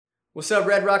What's up,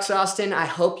 Red Rocks Austin? I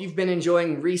hope you've been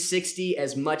enjoying Re60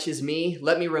 as much as me.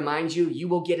 Let me remind you, you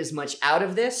will get as much out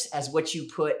of this as what you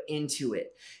put into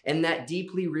it. And that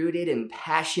deeply rooted and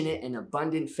passionate and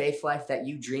abundant faith life that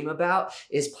you dream about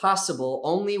is possible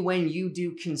only when you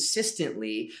do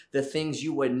consistently the things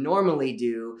you would normally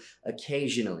do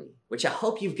occasionally, which I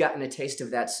hope you've gotten a taste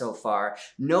of that so far.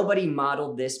 Nobody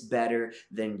modeled this better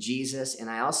than Jesus, and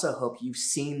I also hope you've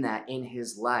seen that in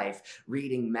his life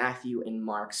reading Matthew and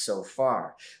Mark so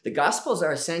far. The Gospels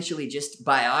are essentially just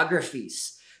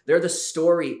biographies. They're the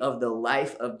story of the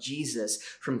life of Jesus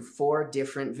from 4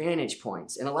 different vantage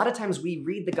points. And a lot of times we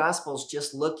read the Gospels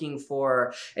just looking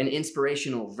for an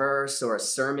inspirational verse or a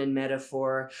sermon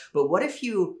metaphor. But what if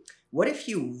you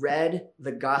read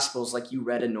the Gospels like you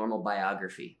read a normal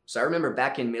biography? So I remember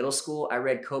back in middle school, I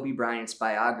read Kobe Bryant's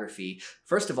biography.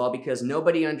 First of all, because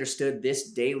nobody understood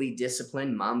this daily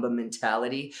discipline, Mamba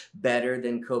mentality, better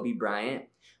than Kobe Bryant.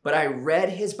 But I read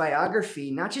his biography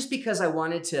not just because I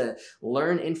wanted to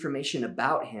learn information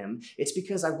about him, it's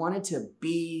because I wanted to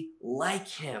be like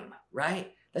him,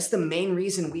 right? That's the main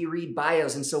reason we read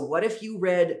bios. And so what if you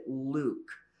read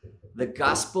Luke? The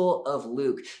Gospel of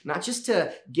Luke, not just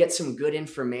to get some good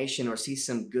information or see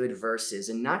some good verses,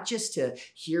 and not just to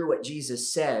hear what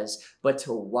Jesus says, but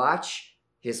to watch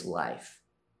his life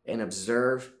and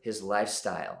observe his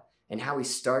lifestyle and how he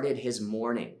started his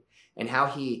morning and how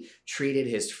he treated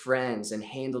his friends and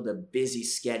handled a busy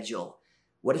schedule.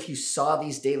 What if you saw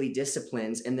these daily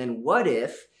disciplines, and then what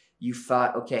if you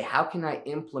thought, okay, how can I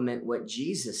implement what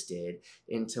Jesus did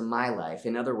into my life?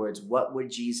 In other words, what would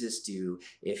Jesus do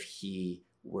if he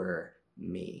were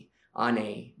me on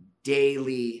a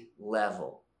daily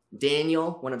level?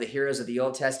 Daniel, one of the heroes of the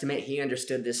Old Testament, he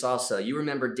understood this also. You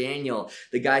remember Daniel,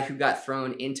 the guy who got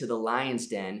thrown into the lion's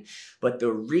den. But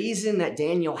the reason that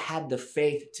Daniel had the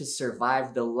faith to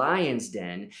survive the lion's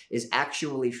den is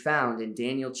actually found in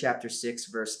Daniel chapter 6,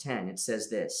 verse 10. It says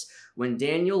this: when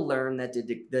Daniel learned that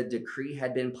the decree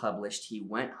had been published, he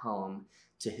went home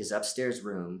to his upstairs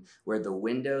room where the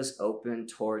windows opened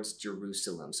towards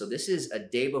Jerusalem. So this is a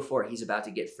day before he's about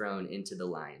to get thrown into the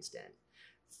lion's den.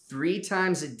 3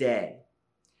 times a day,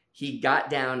 he got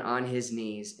down on his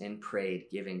knees and prayed,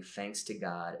 giving thanks to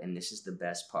God. And this is the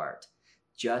best part: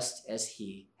 just as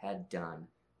he had done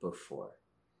before.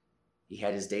 He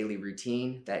had his daily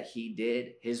routine that he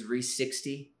did, his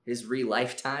Re60, his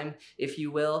Re-lifetime, if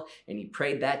you will. And he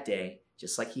prayed that day,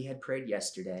 just like he had prayed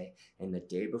yesterday, and the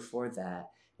day before that,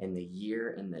 and the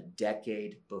year and the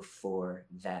decade before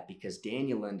that. Because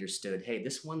Daniel understood, hey,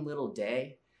 this one little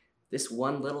day, this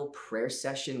one little prayer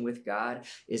session with God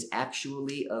is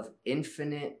actually of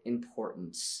infinite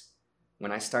importance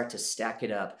when I start to stack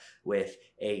it up with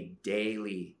a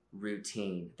daily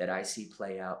routine that I see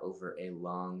play out over a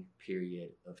long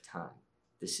period of time.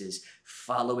 This is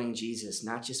following Jesus,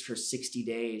 not just for 60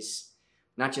 days,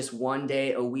 not just one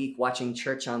day a week watching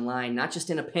church online, not just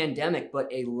in a pandemic,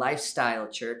 but a lifestyle,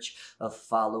 church, of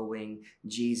following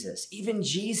Jesus. Even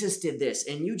Jesus did this,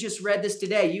 and you just read this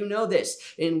today. You know this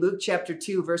in Luke chapter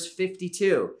 2, verse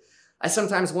 52. I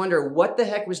sometimes wonder, what the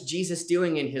heck was Jesus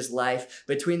doing in his life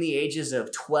between the ages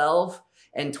of 12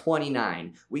 and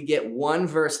 29? We get one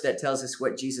verse that tells us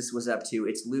what Jesus was up to.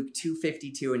 It's Luke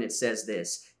 2:52, and it says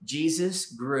this: Jesus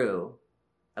grew.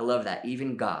 I love that.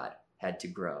 Even God had to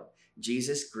grow.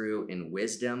 Jesus grew in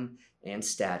wisdom and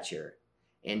stature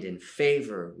and in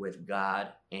favor with God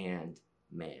and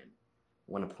man.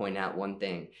 I want to point out one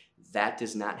thing: that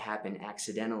does not happen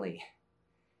accidentally.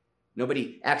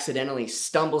 Nobody accidentally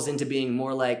stumbles into being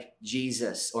more like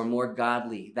Jesus or more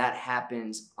godly. That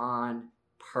happens on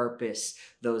purpose.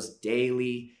 Those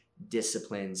daily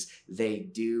disciplines, they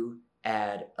do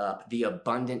add up. The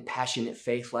abundant, passionate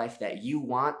faith life that you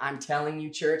want, I'm telling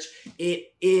you, church,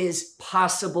 it is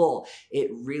possible. It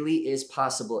really is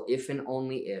possible if and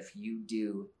only if you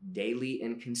do daily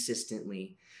and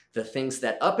consistently the things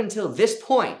that up until this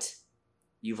point,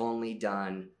 you've only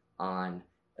done on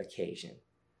occasion.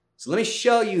 So let me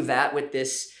show you that with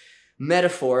this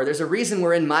metaphor. There's a reason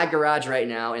we're in my garage right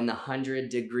now in the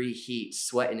 100-degree heat,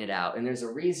 sweating it out. And there's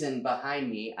a reason behind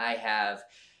me. I have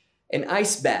an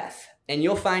ice bath. And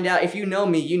you'll find out, if you know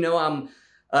me, you know I'm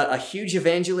a huge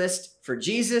evangelist for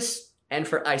Jesus and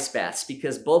for ice baths,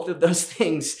 because both of those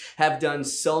things have done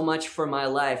so much for my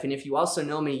life. And if you also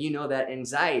know me, you know that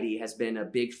anxiety has been a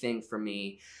big thing for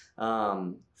me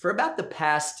for about the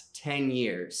past 10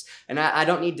 years. And I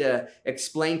don't need to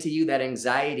explain to you that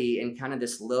anxiety and kind of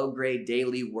this low-grade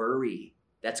daily worry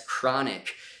that's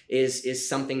chronic, is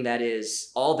something that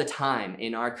is all the time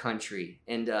in our country.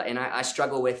 And I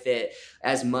struggle with it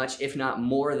as much, if not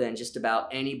more than just about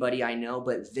anybody I know,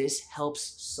 but this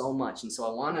helps so much. And so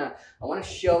I wanna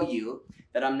show you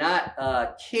that I'm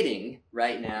not kidding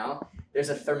right now. There's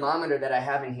a thermometer that I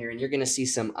have in here, and you're gonna see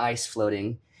some ice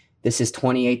floating. This is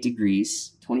 28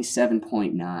 degrees,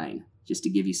 27.9, just to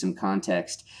give you some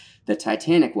context. The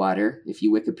Titanic water, if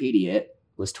you Wikipedia it,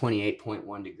 was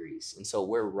 28.1 degrees. And so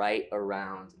we're right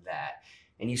around that.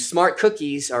 And you smart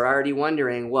cookies are already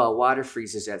wondering, well, water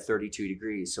freezes at 32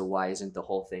 degrees, so why isn't the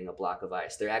whole thing a block of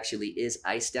ice? There actually is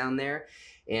ice down there,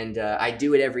 and I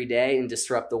do it every day and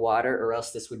disrupt the water, or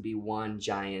else this would be one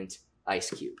giant ice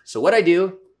cube. So what I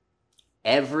do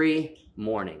every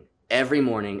morning,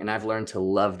 and I've learned to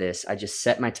love this, I just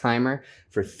set my timer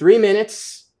for 3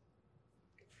 minutes.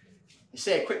 I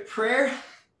say a quick prayer,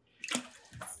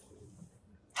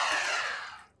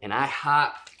 and I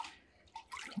hop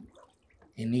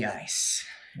in the ice.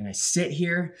 And I sit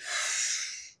here,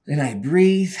 and I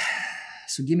breathe.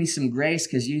 So give me some grace,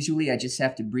 because usually I just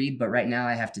have to breathe, but right now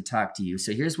I have to talk to you.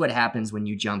 So here's what happens when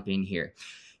you jump in here.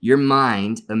 Your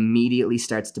mind immediately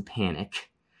starts to panic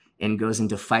and goes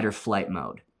into fight or flight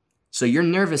mode. So your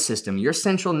nervous system, your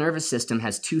central nervous system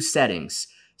has two settings: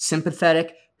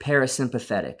 sympathetic,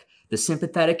 parasympathetic. The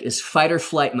sympathetic is fight or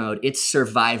flight mode. It's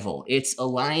survival. It's a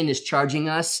lion is charging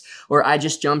us, or I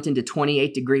just jumped into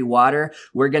 28-degree water.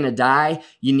 We're going to die.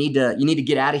 You need to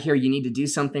get out of here. You need to do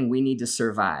something. We need to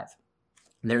survive.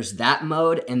 There's that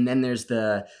mode, and then there's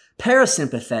the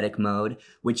parasympathetic mode,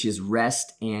 which is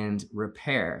rest and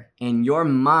repair. And your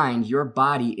mind, your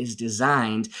body is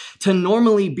designed to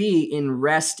normally be in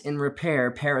rest and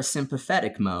repair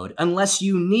parasympathetic mode, unless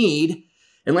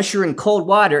you're in cold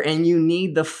water and you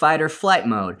need the fight or flight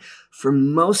mode. For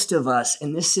most of us,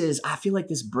 and I feel like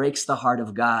this breaks the heart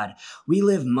of God, we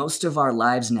live most of our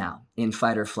lives now in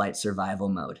fight or flight survival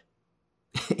mode,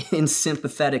 in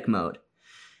sympathetic mode.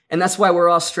 And that's why we're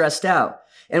all stressed out.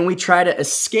 And we try to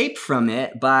escape from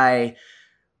it by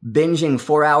binging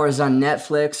 4 hours on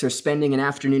Netflix, or spending an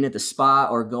afternoon at the spa,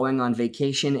 or going on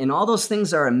vacation. And all those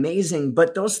things are amazing,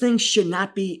 but those things should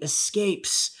not be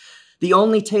escapes. The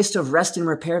only taste of rest and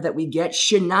repair that we get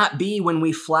should not be when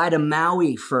we fly to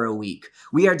Maui for a week.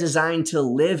 We are designed to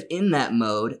live in that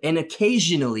mode and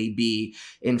occasionally be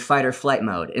in fight or flight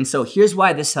mode. And so here's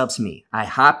why this helps me. I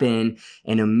hop in,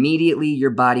 and immediately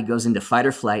your body goes into fight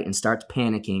or flight and starts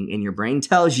panicking, and your brain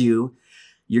tells you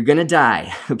you're going to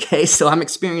die. Okay. So I'm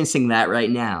experiencing that right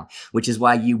now, which is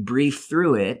why you breathe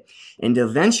through it. And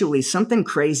eventually something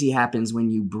crazy happens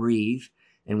when you breathe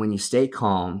and when you stay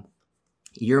calm.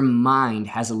 Your mind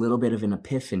has a little bit of an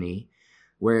epiphany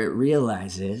where it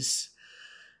realizes,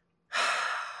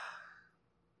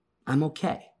 I'm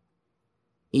okay.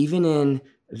 Even in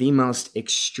the most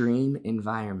extreme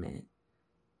environment,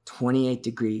 28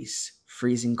 degrees,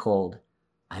 freezing cold,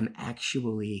 I'm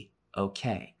actually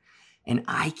okay. And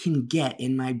I can get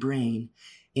in my brain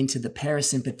into the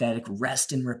parasympathetic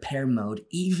rest and repair mode,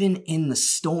 even in the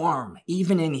storm,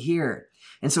 even in here.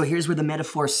 And so here's where the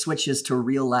metaphor switches to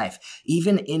real life.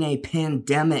 Even in a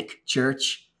pandemic,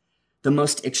 church, the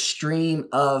most extreme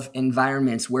of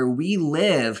environments where we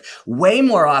live way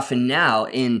more often now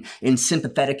in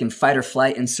sympathetic and fight or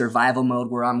flight and survival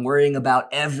mode, where I'm worrying about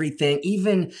everything,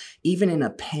 even in a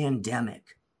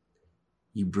pandemic,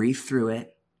 you breathe through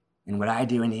it. And what I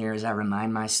do in here is I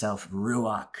remind myself,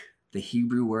 Ruach, the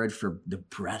Hebrew word for the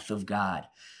breath of God,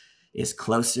 is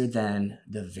closer than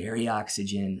the very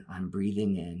oxygen I'm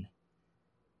breathing in.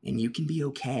 And you can be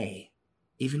okay,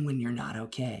 even when you're not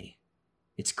okay.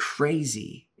 It's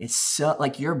crazy. It's so,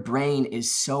 like, your brain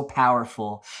is so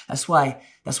powerful. That's why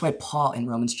Paul in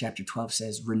Romans chapter 12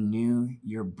 says, renew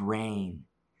your brain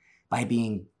by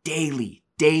being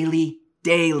daily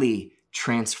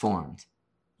transformed.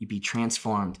 You be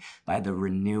transformed by the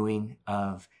renewing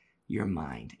of your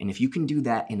mind. And if you can do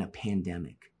that in a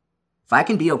pandemic, if I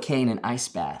can be okay in an ice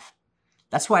bath,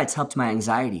 that's why it's helped my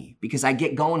anxiety, because I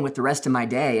get going with the rest of my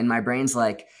day and my brain's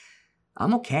like,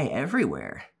 I'm okay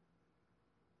everywhere.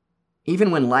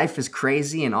 Even when life is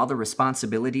crazy and all the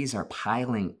responsibilities are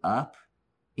piling up,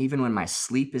 even when my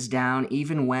sleep is down,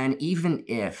 even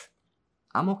if,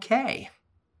 I'm okay.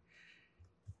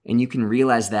 And you can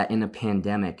realize that in a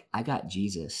pandemic, I got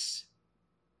Jesus.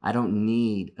 I don't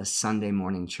need a Sunday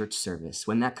morning church service.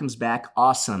 When that comes back,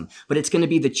 awesome. But it's going to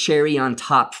be the cherry on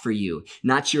top for you,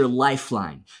 not your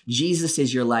lifeline. Jesus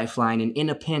is your lifeline. And in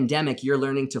a pandemic, you're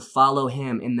learning to follow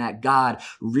him, in that God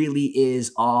really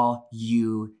is all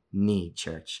you need,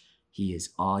 church. He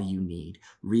is all you need.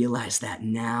 Realize that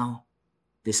now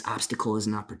This obstacle is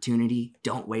an opportunity.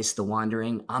 Don't waste the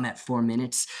wandering. I'm at 4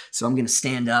 minutes, so I'm going to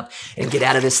stand up and get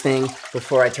out of this thing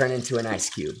before I turn into an ice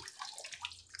cube.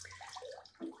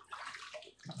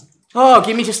 Oh,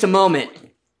 give me just a moment.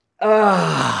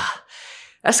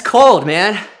 That's cold,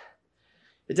 man.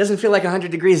 It doesn't feel like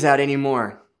 100 degrees out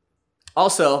anymore.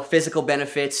 Also, physical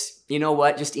benefits. You know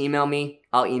what? Just email me.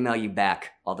 I'll email you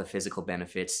back all the physical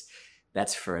benefits.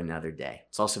 That's for another day.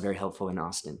 It's also very helpful in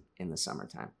Austin in the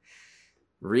summertime.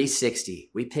 Re60.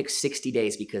 We picked 60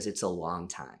 days because it's a long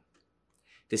time.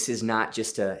 This is not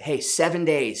just 7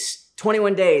 days,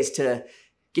 21 days to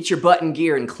get your butt in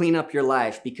gear and clean up your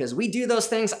life, because we do those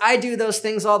things. I do those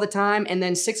things all the time. And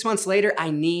then 6 months later, I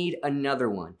need another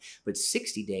one. But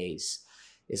 60 days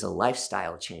is a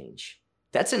lifestyle change.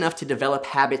 That's enough to develop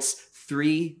habits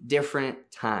 3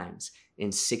 different times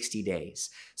in 60 days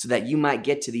so that you might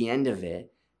get to the end of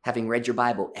it having read your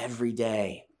Bible every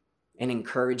day and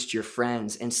encouraged your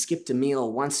friends and skipped a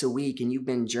meal once a week, and you've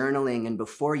been journaling, and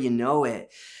before you know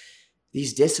it,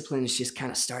 these disciplines just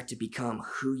kind of start to become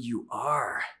who you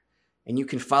are. And you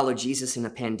can follow Jesus in a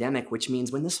pandemic, which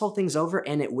means when this whole thing's over,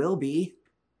 and it will be,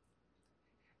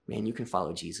 man, you can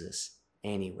follow Jesus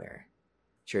anywhere.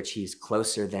 Church, he's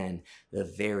closer than the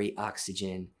very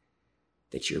oxygen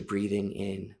that you're breathing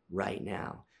in right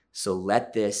now. So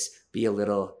let this be a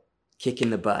little kick in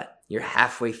the butt. You're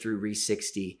halfway through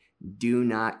Re60. Do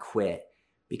not quit,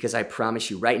 because I promise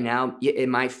you right now, it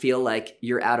might feel like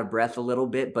you're out of breath a little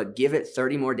bit, but give it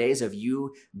 30 more days of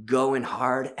you going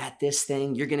hard at this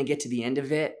thing. You're going to get to the end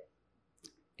of it,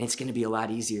 and it's going to be a lot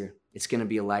easier. It's going to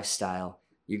be a lifestyle.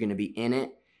 You're going to be in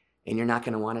it, and you're not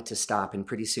going to want it to stop. And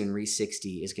pretty soon,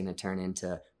 Re60 is going to turn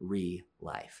into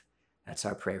re-life. That's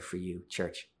our prayer for you,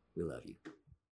 church. We love you.